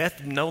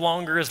 death no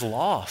longer is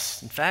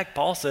loss. In fact,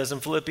 Paul says in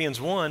Philippians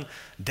 1,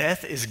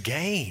 death is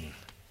gain.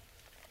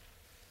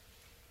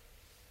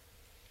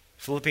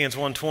 Philippians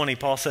 1:20,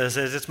 Paul says,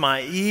 it's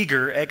my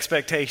eager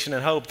expectation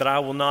and hope that I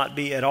will not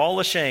be at all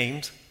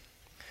ashamed,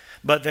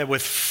 but that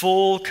with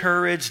full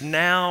courage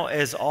now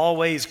as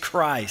always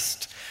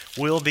Christ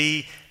will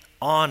be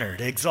honored,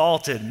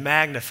 exalted,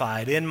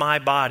 magnified in my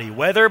body,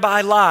 whether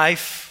by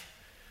life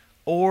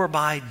or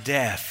by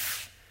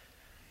death.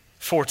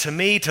 For to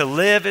me to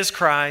live is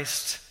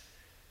Christ,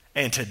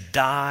 and to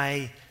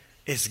die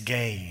is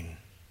gain.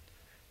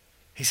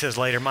 He says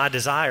later, my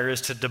desire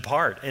is to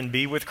depart and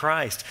be with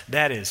Christ.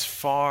 That is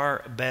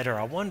far better.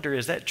 I wonder,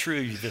 is that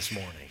true this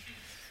morning?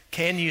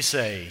 Can you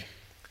say,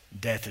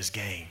 death is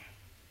gain?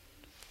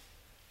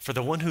 For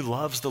the one who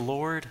loves the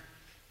Lord,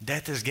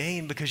 death is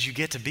gain because you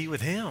get to be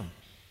with him.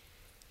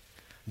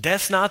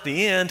 Death's not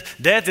the end.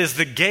 Death is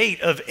the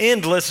gate of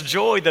endless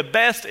joy. The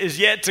best is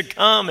yet to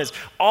come. Is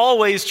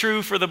always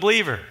true for the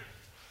believer.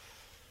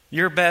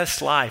 Your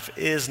best life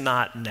is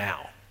not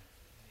now.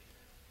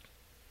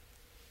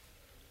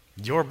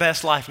 Your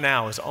best life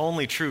now is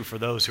only true for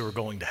those who are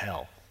going to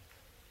hell.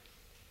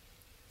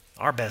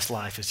 Our best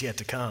life is yet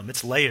to come.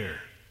 It's later.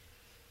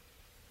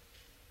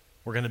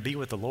 We're going to be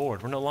with the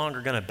Lord. We're no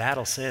longer going to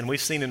battle sin.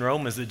 We've seen in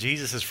Romans that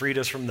Jesus has freed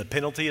us from the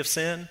penalty of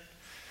sin.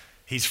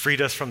 He's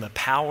freed us from the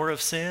power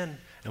of sin.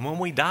 And when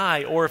we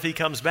die, or if he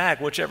comes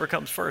back, whichever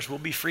comes first, we'll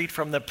be freed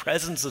from the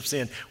presence of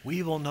sin.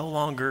 We will no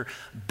longer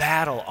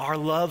battle. Our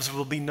loves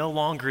will be no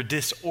longer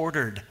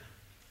disordered.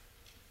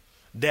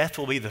 Death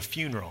will be the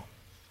funeral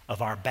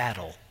of our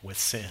battle with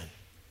sin.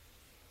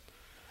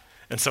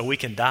 And so we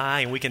can die,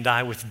 and we can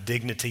die with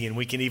dignity, and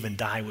we can even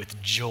die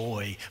with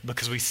joy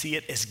because we see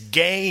it as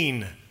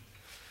gain.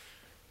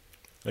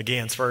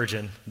 Again,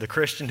 Spurgeon, the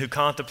Christian who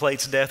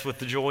contemplates death with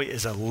the joy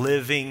is a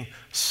living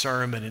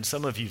sermon, and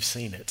some of you have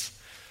seen it.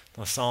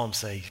 The Psalms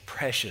say,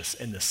 precious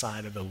in the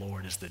sight of the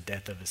Lord is the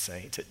death of his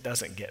saints. It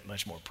doesn't get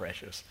much more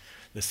precious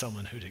than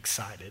someone who's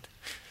excited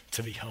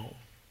to be home.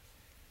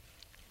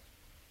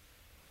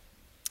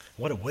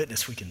 What a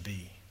witness we can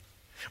be.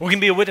 We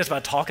can be a witness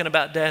by talking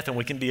about death, and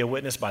we can be a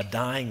witness by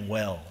dying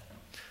well.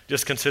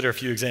 Just consider a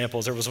few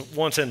examples. There was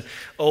once an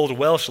old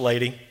Welsh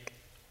lady.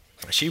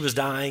 She was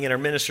dying, and her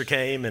minister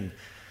came and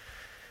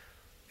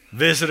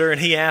visited her,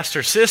 and he asked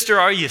her, "Sister,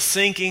 are you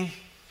sinking?"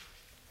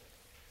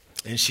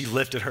 And she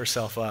lifted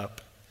herself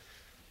up,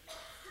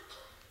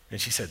 and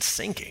she said,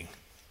 "Sinking?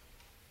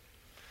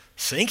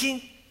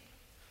 Sinking?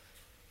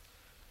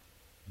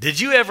 Did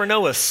you ever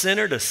know a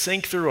sinner to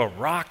sink through a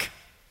rock?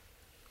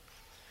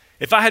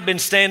 If I had been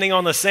standing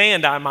on the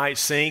sand, I might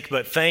sink,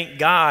 but thank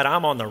God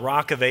I'm on the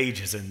rock of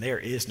ages, and there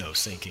is no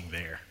sinking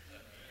there."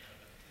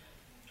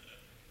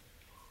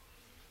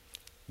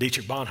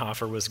 Dietrich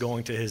Bonhoeffer was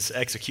going to his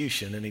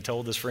execution, and he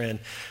told his friend,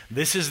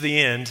 "This is the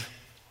end,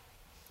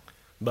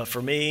 but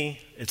for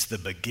me, it's the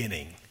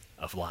beginning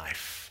of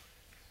life."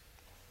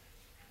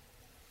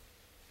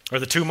 Or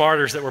the two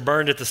martyrs that were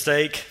burned at the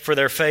stake for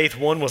their faith,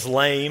 one was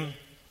lame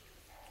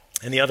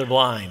and the other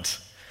blind.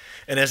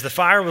 And as the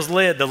fire was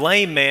lit, the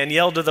lame man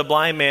yelled to the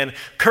blind man,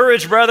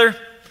 "Courage, brother,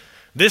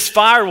 this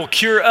fire will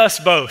cure us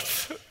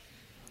both."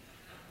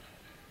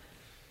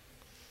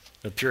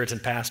 The Puritan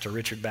pastor,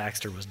 Richard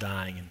Baxter, was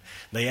dying, and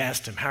they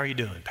asked him, "How are you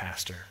doing,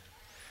 pastor?"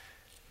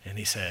 And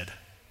he said,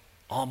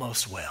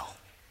 "Almost well."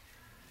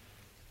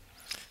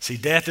 See,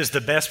 death is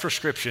the best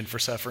prescription for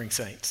suffering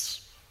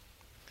saints.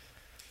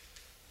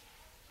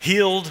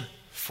 Healed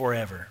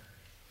forever.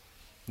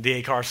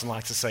 D.A. Carson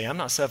likes to say, "I'm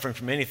not suffering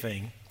from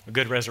anything a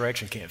good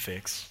resurrection can't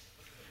fix."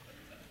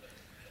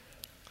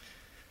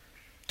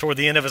 Toward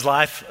the end of his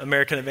life,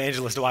 American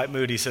evangelist Dwight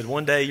Moody said,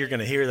 "One day you're going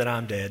to hear that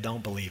I'm dead.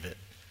 Don't believe it.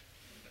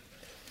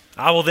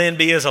 I will then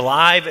be as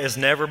alive as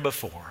never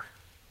before."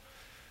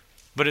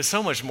 But it's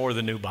so much more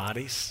than new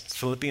bodies. It's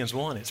Philippians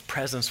 1. It's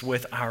presence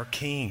with our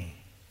King.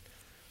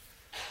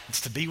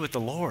 It's to be with the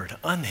Lord,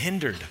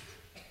 unhindered.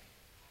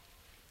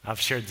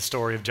 I've shared the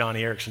story of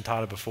Johnny Erickson,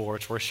 taught it before.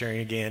 It's worth sharing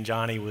again.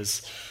 Johnny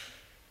was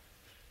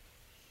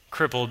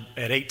crippled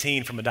at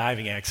 18 from a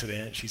diving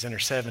accident. She's in her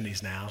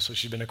 70s now, so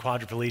she's been a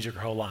quadriplegic her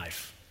whole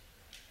life.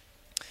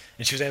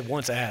 And she was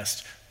once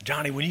asked,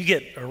 Johnny, when you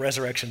get a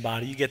resurrection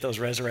body, you get those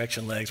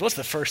resurrection legs, what's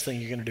the first thing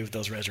you're going to do with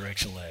those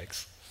resurrection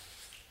legs?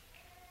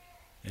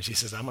 And she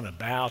says, I'm going to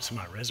bow to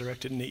my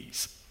resurrected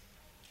knees.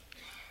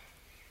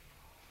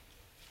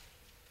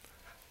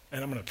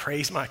 And I'm going to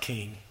praise my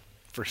King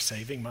for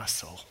saving my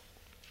soul.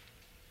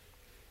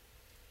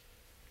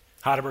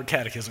 Heidelberg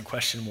Catechism,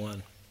 question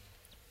 1.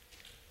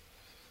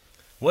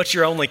 What's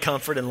your only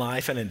comfort in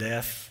life and in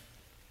death?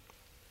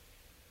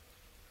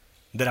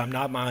 That I'm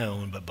not my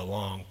own, but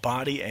belong,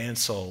 body and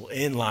soul,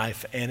 in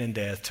life and in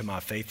death, to my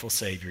faithful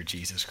Savior,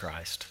 Jesus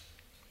Christ.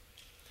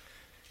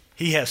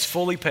 He has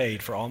fully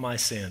paid for all my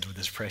sins with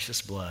his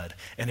precious blood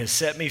and has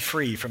set me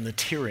free from the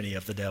tyranny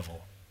of the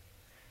devil.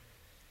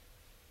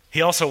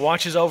 He also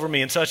watches over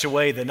me in such a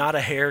way that not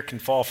a hair can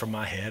fall from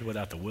my head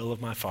without the will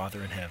of my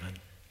Father in heaven.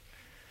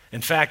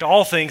 In fact,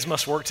 all things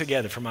must work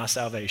together for my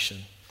salvation.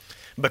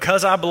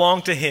 Because I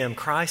belong to him,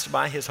 Christ,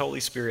 by his Holy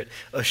Spirit,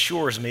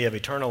 assures me of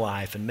eternal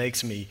life and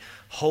makes me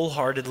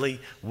wholeheartedly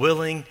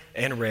willing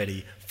and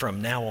ready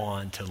from now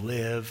on to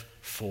live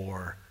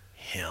for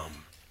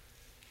him.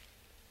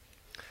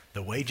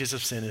 The wages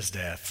of sin is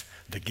death.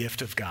 The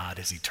gift of God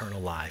is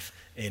eternal life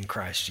in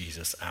Christ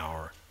Jesus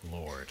our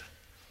Lord.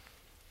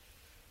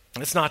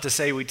 It's not to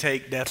say we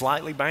take death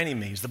lightly by any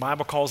means. The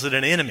Bible calls it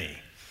an enemy.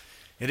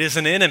 It is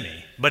an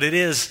enemy, but it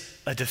is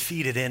a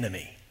defeated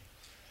enemy.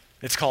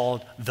 It's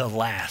called the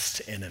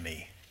last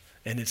enemy,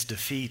 and its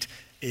defeat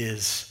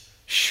is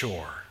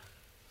sure.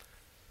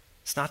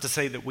 It's not to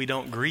say that we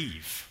don't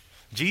grieve.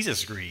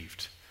 Jesus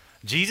grieved.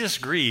 Jesus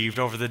grieved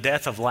over the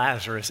death of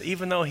Lazarus,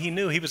 even though he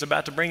knew he was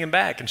about to bring him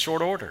back in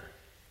short order.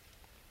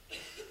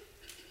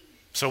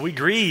 So we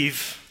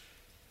grieve,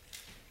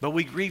 but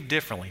we grieve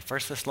differently. 1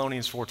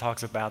 Thessalonians 4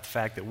 talks about the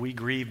fact that we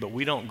grieve, but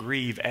we don't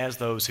grieve as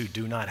those who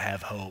do not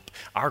have hope.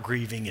 Our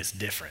grieving is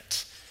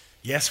different.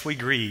 Yes, we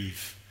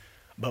grieve,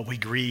 but we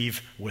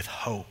grieve with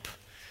hope.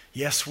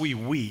 Yes, we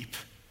weep,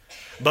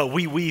 but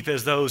we weep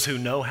as those who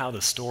know how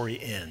the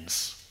story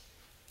ends.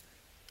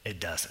 It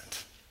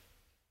doesn't.